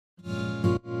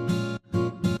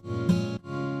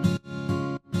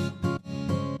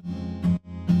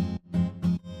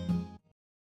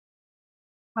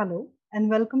Hello and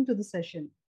welcome to the session.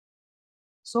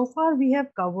 So far, we have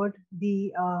covered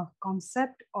the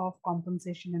concept of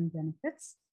compensation and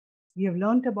benefits. We have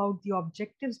learned about the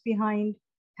objectives behind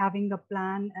having a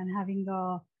plan and having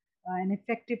an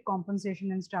effective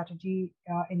compensation and strategy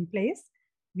in place.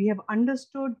 We have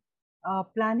understood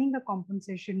planning a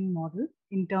compensation model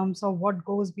in terms of what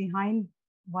goes behind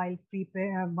while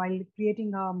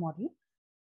creating a model.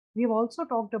 We have also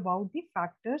talked about the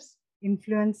factors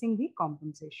influencing the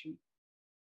compensation.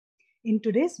 In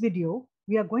today's video,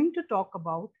 we are going to talk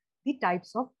about the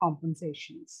types of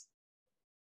compensations.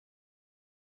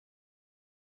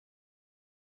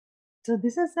 So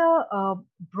this is a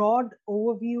broad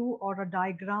overview or a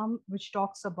diagram which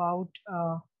talks about,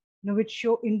 which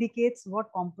indicates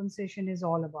what compensation is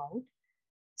all about.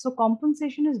 So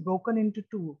compensation is broken into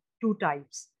two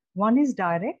types. One is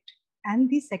direct and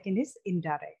the second is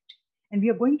indirect. And we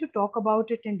are going to talk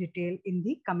about it in detail in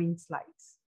the coming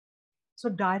slides. So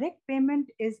direct payment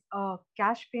is a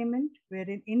cash payment,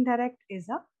 wherein indirect is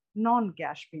a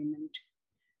non-cash payment.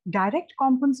 Direct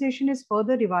compensation is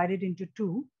further divided into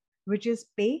two, which is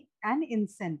pay and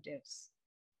incentives.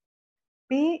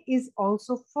 Pay is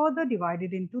also further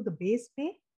divided into the base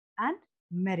pay and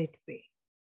merit pay.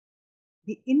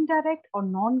 The indirect or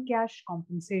non-cash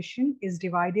compensation is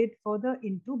divided further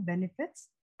into benefits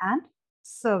and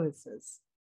services.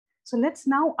 So let's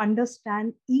now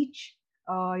understand each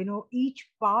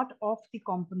part of the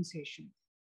compensation.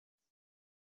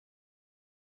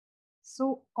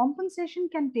 So compensation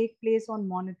can take place on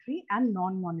monetary and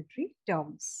non-monetary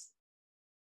terms.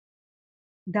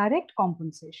 Direct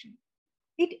compensation.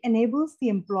 It enables the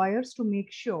employers to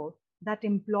make sure that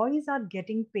employees are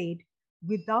getting paid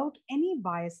without any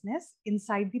biasness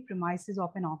inside the premises of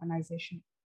an organization.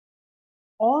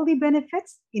 All the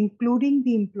benefits, including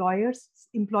the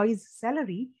employee's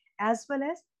salary, as well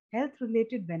as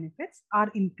health-related benefits, are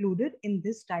included in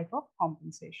this type of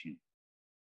compensation.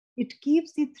 It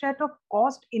keeps the threat of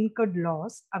cost incurred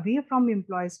loss away from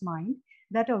employees' mind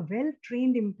that a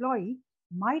well-trained employee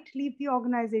might leave the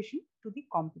organization to the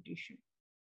competition.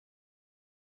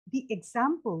 The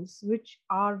examples which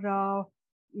are,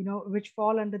 which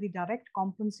fall under the direct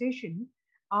compensation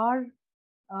are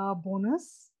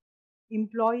bonus,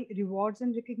 employee rewards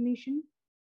and recognition,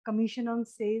 commission on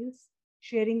sales,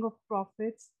 sharing of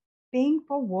profits, paying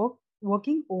for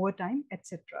working overtime,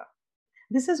 etc.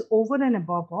 This is over and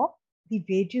above of the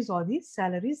wages or the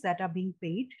salaries that are being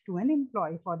paid to an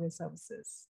employee for their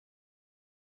services.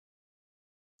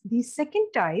 The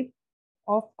second type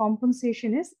of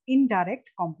compensation is indirect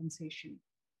compensation.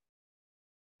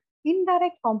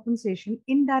 Indirect compensation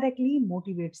indirectly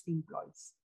motivates the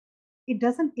employees. It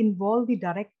doesn't involve the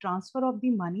direct transfer of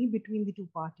the money between the two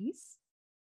parties.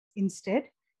 Instead,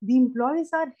 the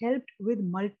employees are helped with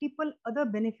multiple other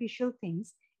beneficial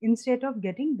things instead of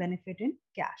getting benefit in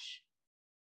cash.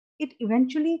 It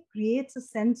eventually creates a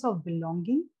sense of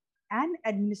belonging and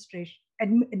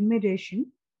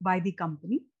admiration by the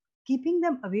company, keeping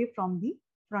them away from the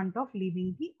front of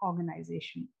leaving the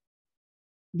organization.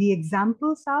 The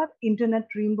examples are internet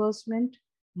reimbursement,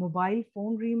 mobile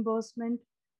phone reimbursement,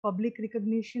 public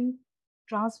recognition,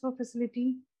 transfer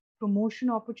facility, promotion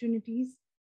opportunities,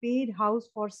 paid house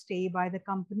for stay by the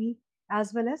company,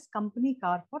 as well as company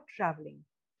car for traveling,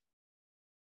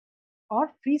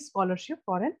 or free scholarship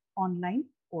for an online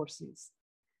courses.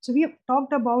 So we have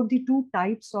talked about the two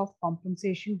types of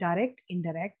compensation, direct,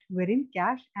 indirect, wherein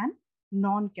cash and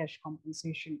non-cash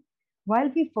compensation,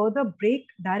 while we further break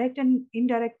direct and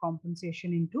indirect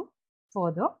compensation into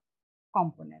further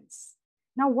components.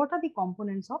 Now, what are the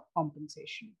components of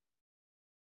compensation?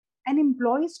 An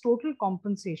employee's total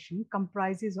compensation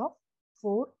comprises of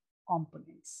 4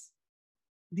 components.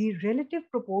 The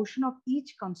relative proportion of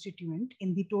each constituent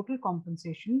in the total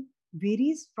compensation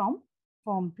varies from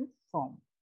firm to firm.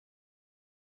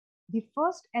 The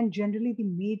first and generally the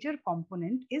major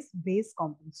component is base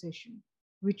compensation,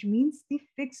 which means the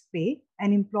fixed pay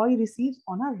an employee receives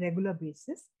on a regular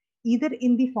basis, either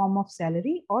in the form of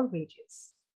salary or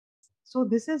wages. So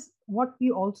this is what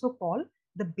we also call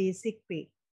the basic pay.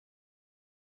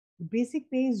 The basic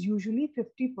pay is usually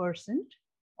 50%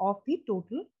 of the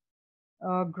total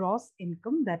gross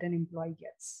income that an employee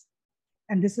gets.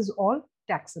 And this is all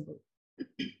taxable.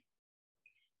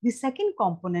 The second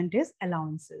component is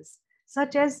allowances,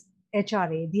 such as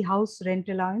HRA, the house rent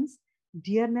allowance,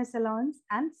 dearness allowance,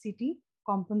 and city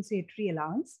compensatory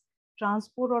allowance,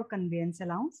 transport or conveyance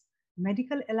allowance,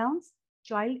 medical allowance,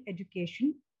 child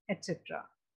education, etc.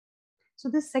 So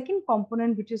the second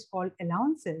component, which is called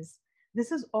allowances, this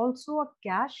is also a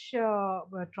cash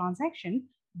transaction,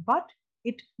 but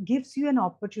it gives you an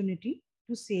opportunity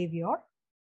to save your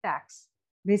tax.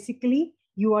 Basically,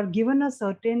 you are given a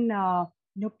certain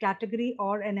category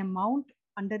or an amount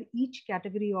under each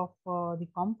category of the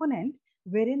component,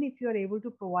 wherein if you are able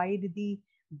to provide the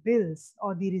bills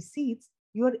or the receipts,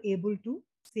 you are able to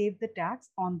save the tax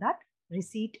on that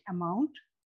receipt amount,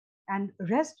 and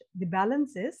rest the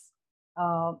balance is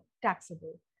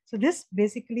taxable. So this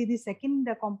basically the second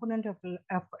component of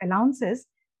allowances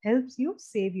helps you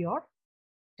save your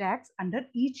tax under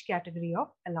each category of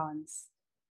allowance.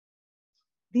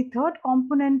 The third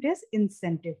component is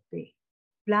incentive pay,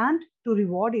 planned to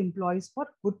reward employees for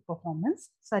good performance,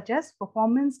 such as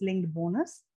performance-linked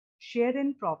bonus, share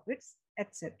in profits,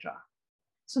 etc.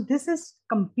 So this is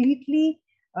completely,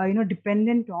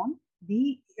 dependent on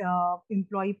the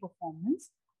employee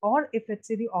performance, or if it's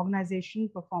the organization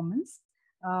performance,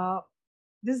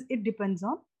 it depends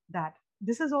on that.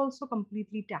 This is also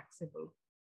completely taxable.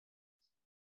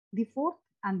 The fourth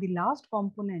and the last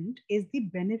component is the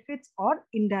benefits or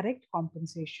indirect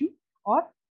compensation or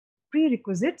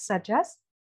prerequisites such as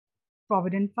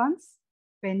provident funds,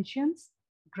 pensions,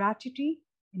 gratuity,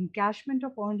 encashment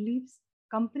of earned leaves,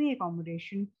 company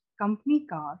accommodation, company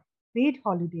car, paid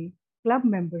holiday, club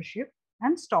membership,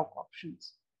 and stock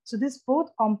options. So this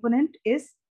fourth component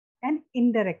is an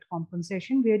indirect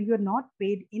compensation where you are not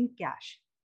paid in cash.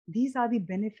 These are the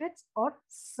benefits or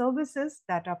services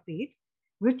that are paid,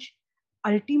 which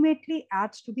ultimately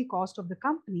adds to the cost of the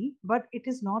company, but it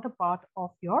is not a part of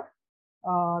your,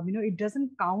 it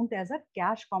doesn't count as a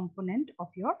cash component of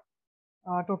your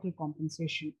total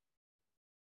compensation.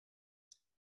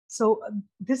 So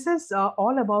this is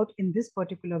all about in this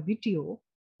particular video.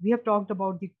 We have talked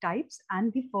about the types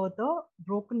and the further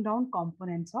broken down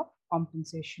components of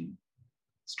compensation.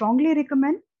 Strongly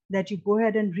recommend that you go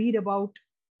ahead and read about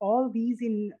all these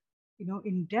in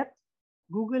depth.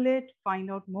 Google it, find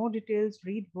out more details,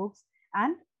 read books,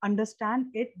 and understand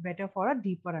it better for a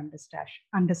deeper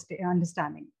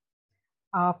understanding.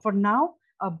 For now,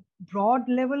 a broad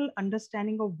level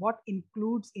understanding of what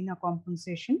includes in a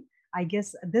compensation, I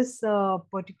guess this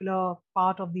particular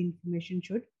part of the information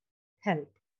should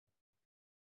help.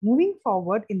 Moving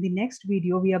forward, in the next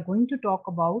video, we are going to talk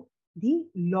about the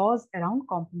laws around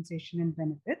compensation and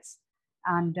benefits.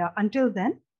 And until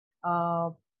then,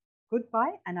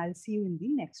 goodbye, and I'll see you in the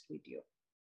next video.